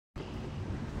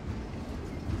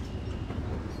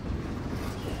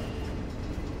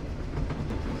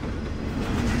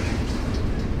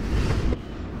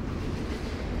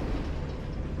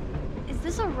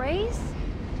race?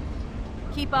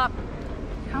 Keep up.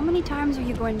 How many times are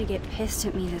you going to get pissed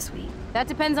at me this week? That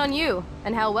depends on you,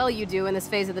 and how well you do in this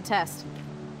phase of the test.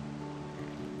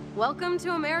 Welcome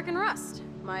to American Rust,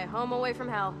 my home away from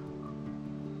hell.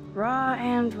 Raw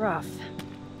and rough.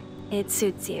 It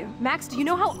suits you. Max, do you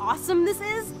know how awesome this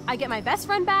is? I get my best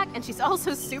friend back, and she's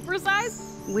also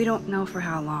supersized. We don't know for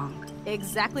how long.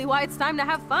 Exactly why it's time to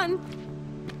have fun.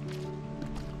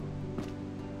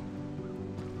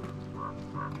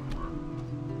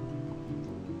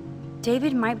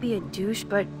 David might be a douche,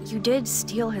 but you did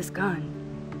steal his gun.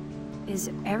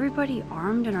 Is everybody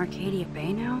armed in Arcadia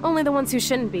Bay now? Only the ones who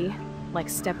shouldn't be, like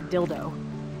Step Dildo.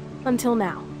 Until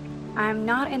now. I'm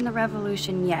not in the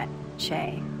revolution yet,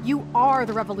 Che. You are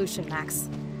the revolution, Max.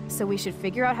 So we should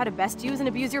figure out how to best use and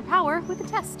abuse your power with a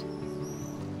test.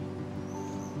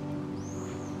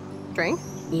 Drink?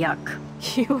 Yuck.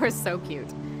 You are so cute.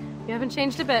 You haven't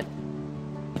changed a bit.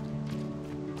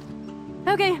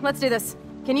 Okay, let's do this.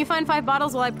 Can you find 5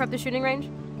 bottles while I prep the shooting range?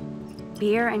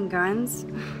 Beer and guns?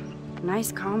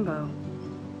 Nice combo.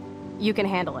 You can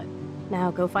handle it.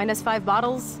 Now go find us 5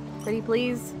 bottles, pretty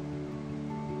please.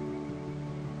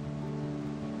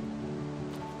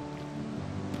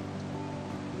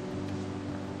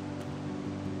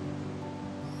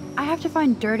 I have to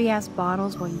find dirty-ass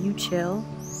bottles while you chill?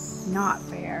 Not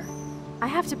fair. I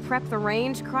have to prep the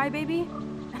range, crybaby.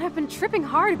 And I've been tripping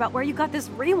hard about where you got this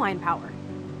rewind power.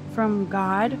 From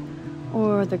God?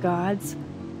 Or the gods?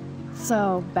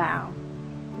 So, bow.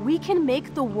 We can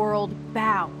make the world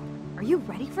bow. Are you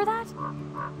ready for that?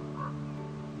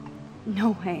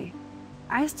 No way.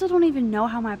 I still don't even know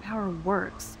how my power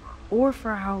works. Or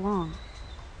for how long.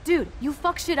 Dude, you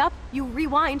fuck shit up, you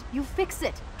rewind, you fix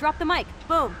it. Drop the mic,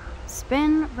 boom.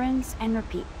 Spin, rinse, and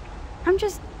repeat. I'm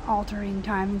just altering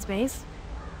time and space.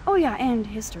 Oh yeah, and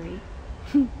history.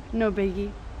 No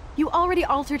biggie. You already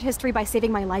altered history by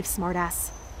saving my life,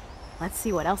 smartass. Let's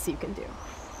see what else you can do.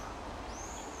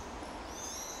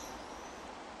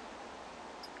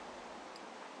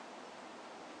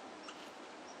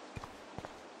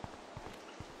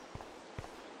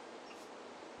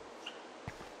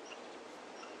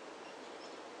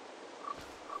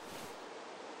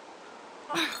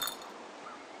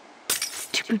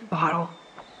 Stupid bottle.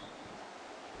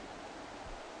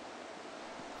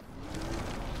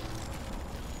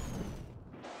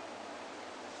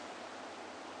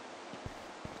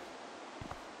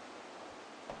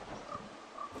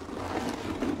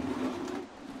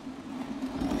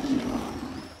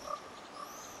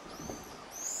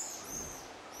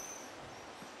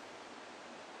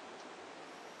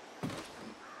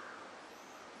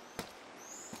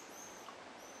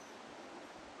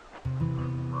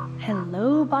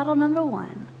 Hello, bottle number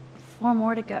 1. 4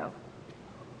 more to go.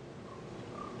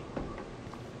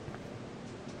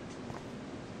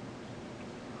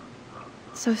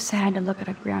 So sad to look at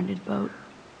a grounded boat.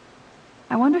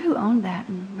 I wonder who owned that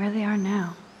and where they are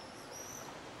now.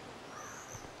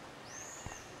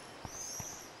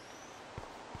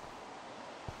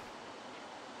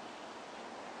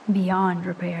 Beyond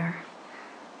repair.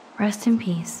 Rest in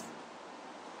peace.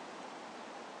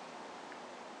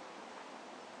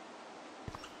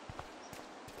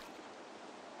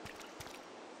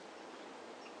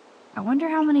 I wonder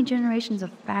how many generations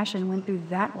of fashion went through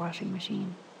that washing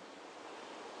machine.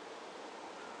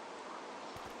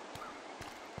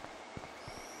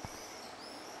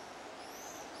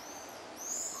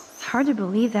 It's hard to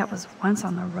believe that was once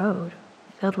on the road,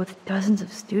 filled with dozens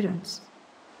of students.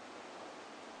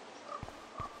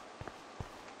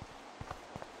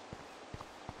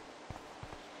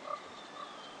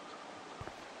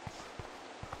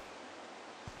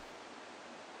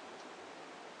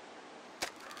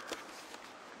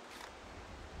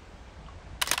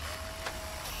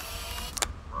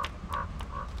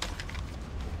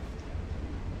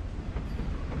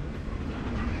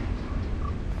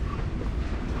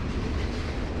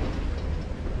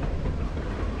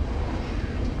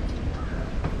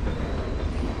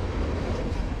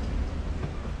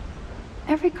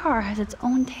 Every car has its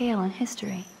own tale and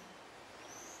history.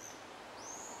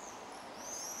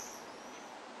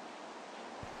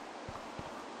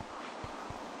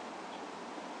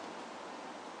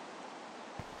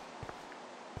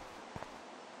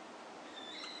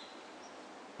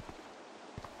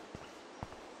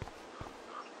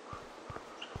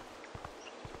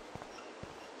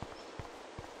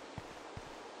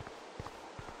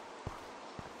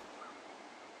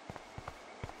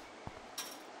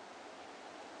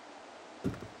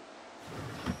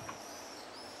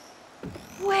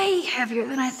 Way heavier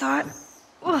than I thought.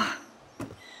 Ugh.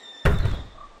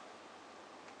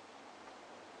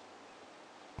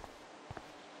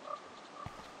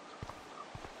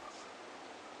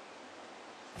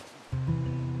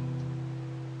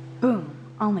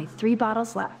 Only 3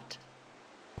 bottles left.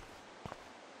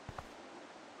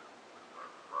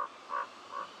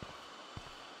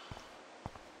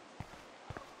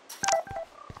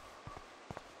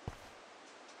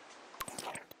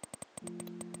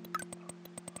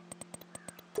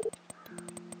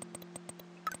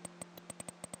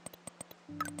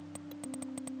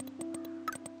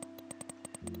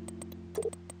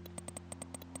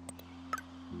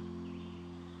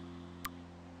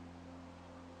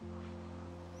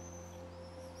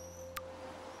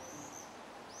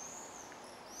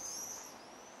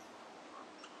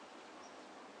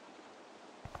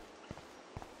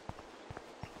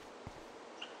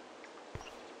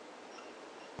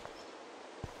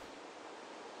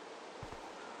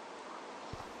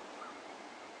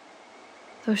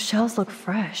 Those shells look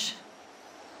fresh.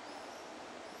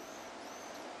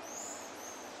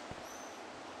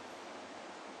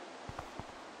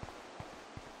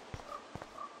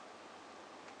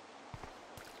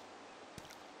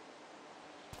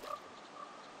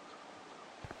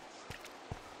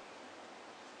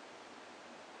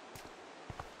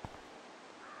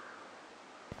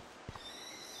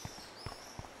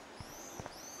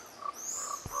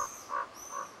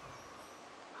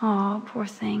 Aw, poor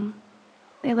thing.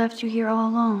 They left you here all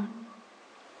alone.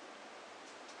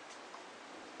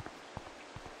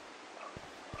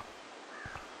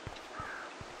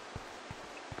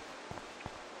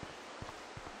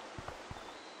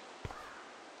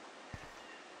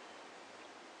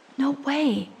 No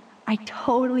way! I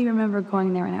totally remember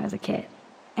going there when I was a kid.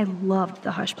 I loved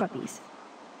the Hush Puppies.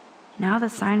 Now the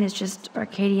sign is just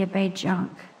Arcadia Bay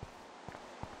junk.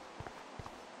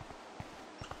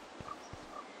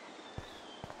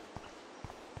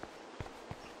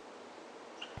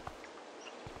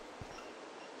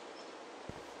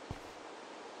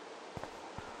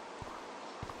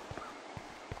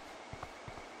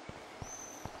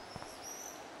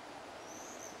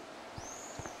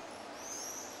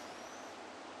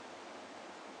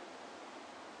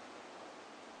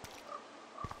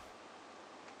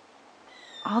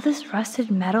 All this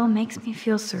rusted metal makes me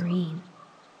feel serene.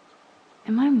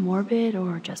 Am I morbid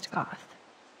or just goth?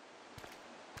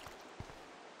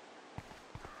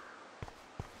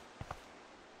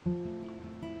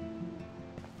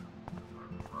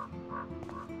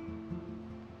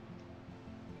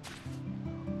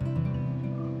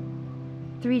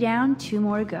 Three down, 2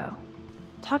 more to go.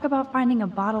 Talk about finding a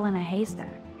bottle in a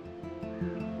haystack.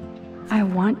 I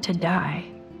want to die.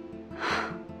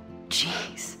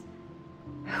 Jeez.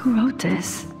 Who wrote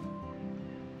this?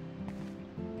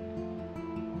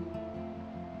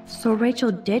 So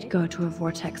Rachel did go to a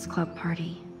Vortex Club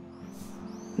party.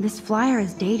 This flyer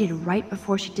is dated right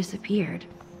before she disappeared.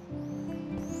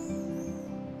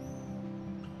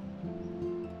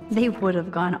 They would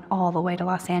have gone all the way to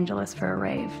Los Angeles for a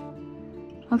rave.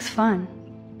 Looks fun.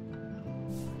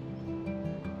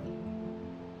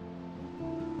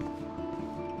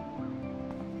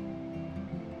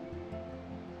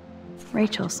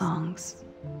 Rachel songs.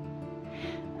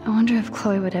 I wonder if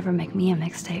Chloe would ever make me a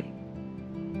mixtape.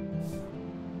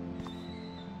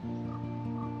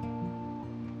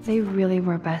 They really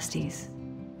were besties.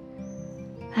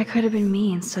 That could have been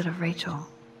me instead of Rachel.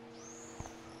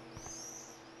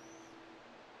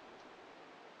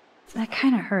 That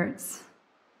kind of hurts.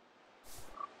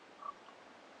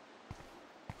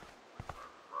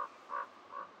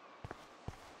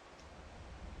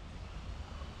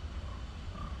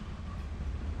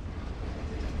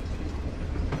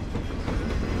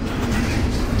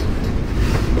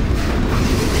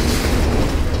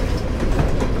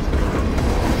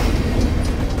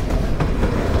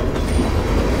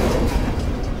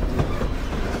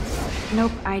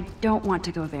 Nope, I don't want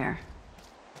to go there.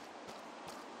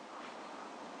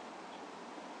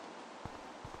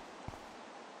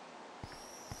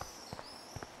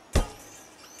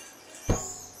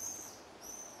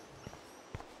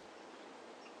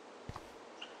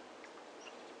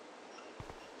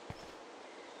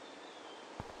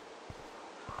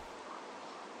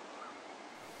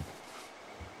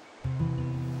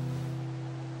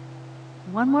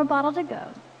 One more bottle to go.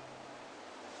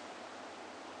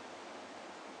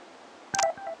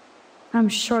 I'm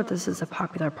sure this is a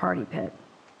popular party pit.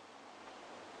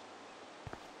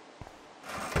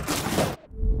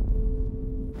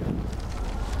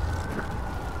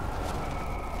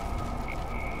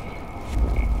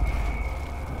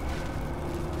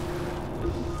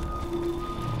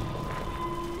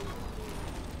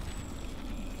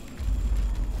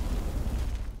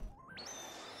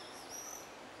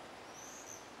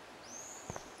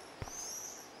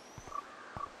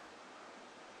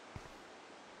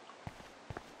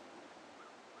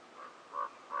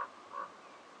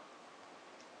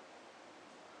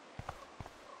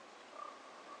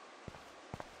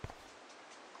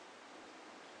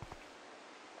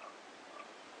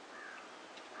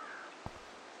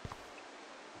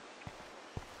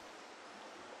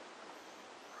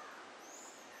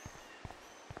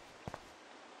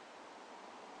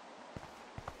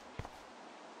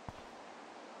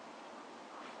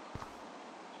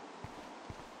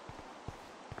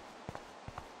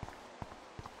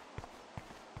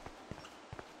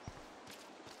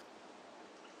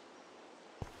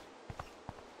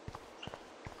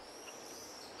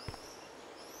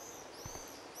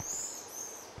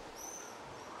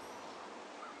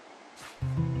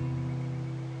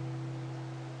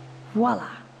 Voila!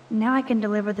 Now I can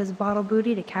deliver this bottle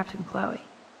booty to Captain Chloe.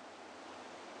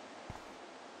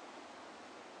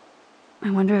 I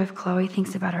wonder if Chloe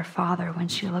thinks about her father when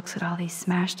she looks at all these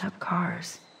smashed up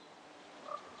cars.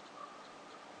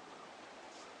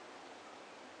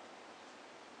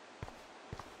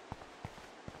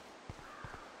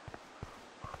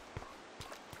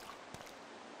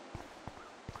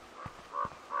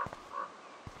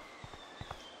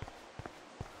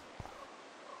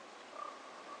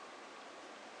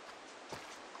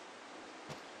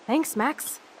 Thanks,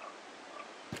 Max.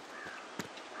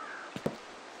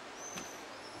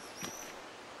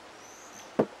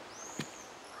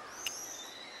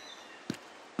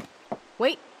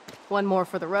 Wait, one more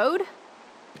for the road.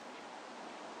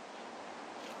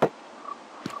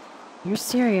 You're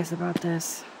serious about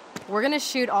this? We're gonna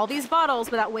shoot all these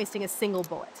bottles without wasting a single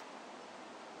bullet.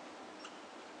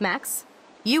 Max,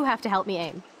 you have to help me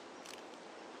aim.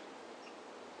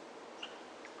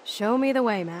 Show me the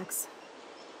way, Max.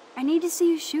 I need to see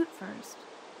you shoot first.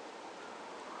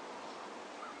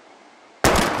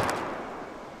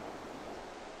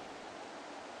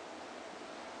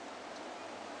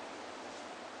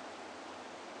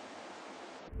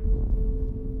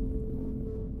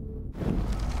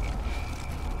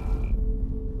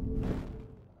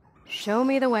 Show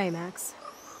me the way, Max.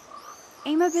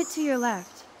 Aim a bit to your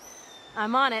left.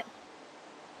 I'm on it.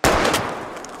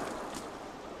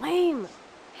 Lame.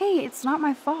 Hey, it's not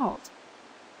my fault.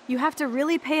 You have to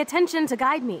really pay attention to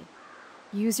guide me.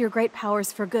 Use your great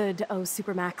powers for good, oh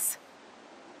Supermax.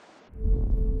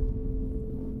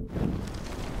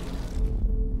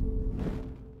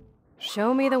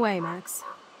 Show me the way, Max.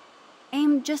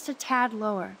 Aim just a tad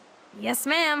lower. Yes,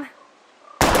 ma'am.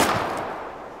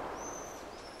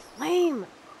 Lame.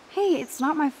 Hey, it's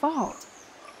not my fault.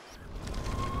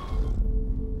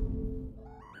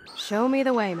 Show me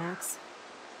the way, Max.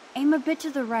 Aim a bit to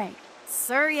the right.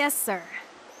 Sir, yes, sir.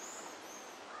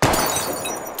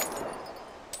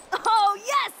 Oh,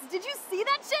 yes! Did you see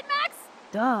that shit, Max?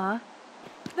 Duh.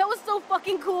 That was so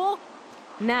fucking cool.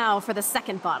 Now for the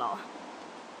second bottle.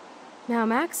 Now,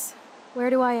 Max, where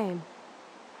do I aim?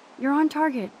 You're on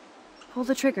target. Pull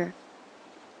the trigger.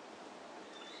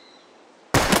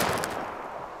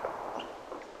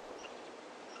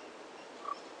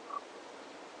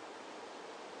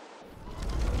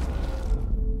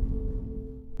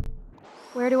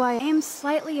 Where do I aim? Aim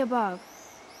slightly above.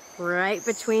 Right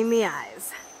between the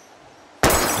eyes.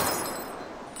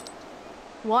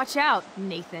 Watch out,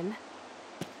 Nathan.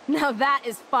 Now that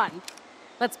is fun.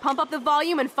 Let's pump up the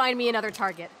volume and find me another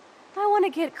target. I want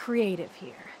to get creative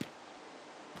here.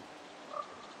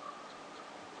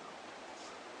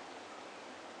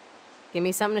 Give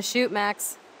me something to shoot,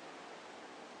 Max.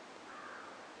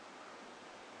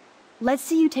 Let's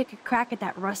see you take a crack at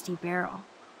that rusty barrel.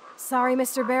 Sorry,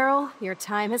 Mr. Barrel, your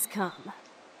time has come.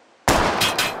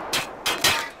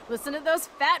 Listen to those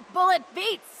fat bullet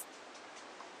beats!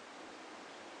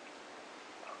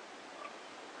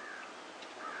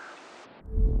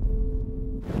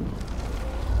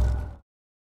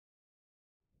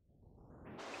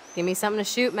 Give me something to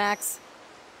shoot, Max.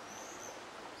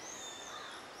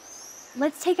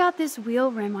 Let's take out this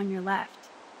wheel rim on your left.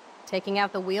 Taking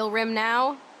out the wheel rim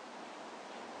now?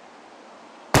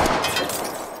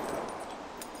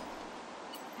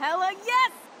 Hella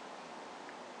yes!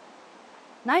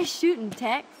 Nice shooting,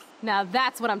 Tex. Now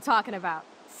that's what I'm talking about.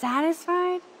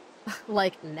 Satisfied?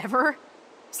 Like, never?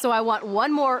 So I want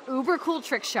one more uber cool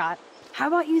trick shot. How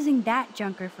about using that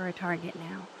junker for a target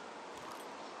now?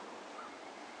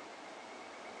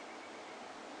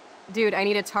 Dude, I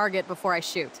need a target before I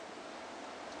shoot.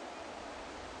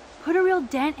 Put a real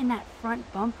dent in that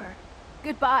front bumper.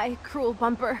 Goodbye, cruel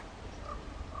bumper.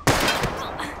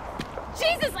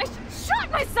 Jesus, I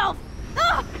shot myself!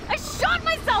 Ugh, I shot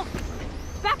myself!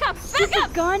 Back up, back Stupid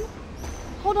up! gun!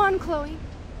 Hold on, Chloe.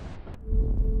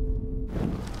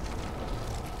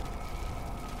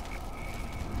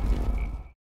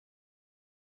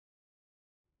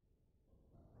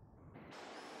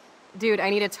 Dude, I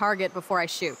need a target before I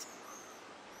shoot.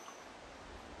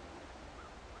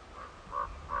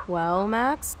 Well,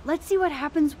 Max? Let's see what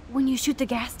happens when you shoot the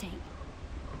gas tank.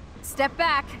 Step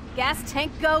back, gas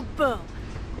tank go, boom.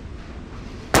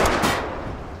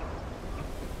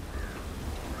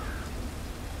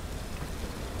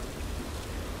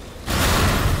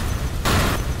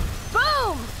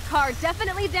 Boom! Car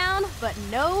definitely down, but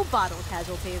no bottle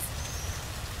casualties.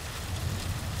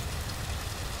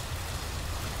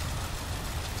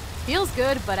 Feels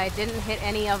good, but I didn't hit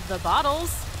any of the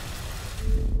bottles.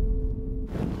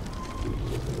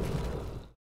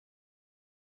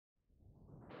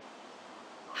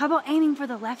 How about aiming for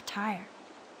the left tire?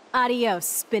 Adios,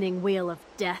 spinning wheel of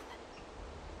death.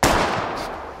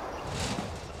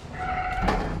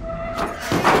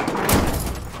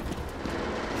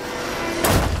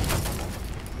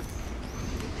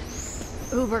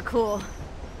 Uber cool.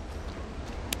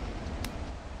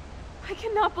 I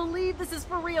cannot believe this is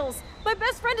for reals. My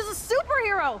best friend is a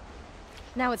superhero.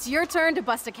 Now it's your turn to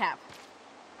bust a cap.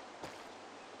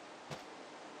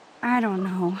 I don't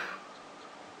know.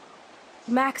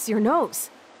 Max, your nose.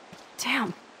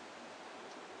 Damn.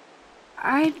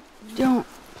 I don't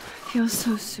feel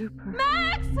so super.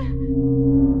 Max!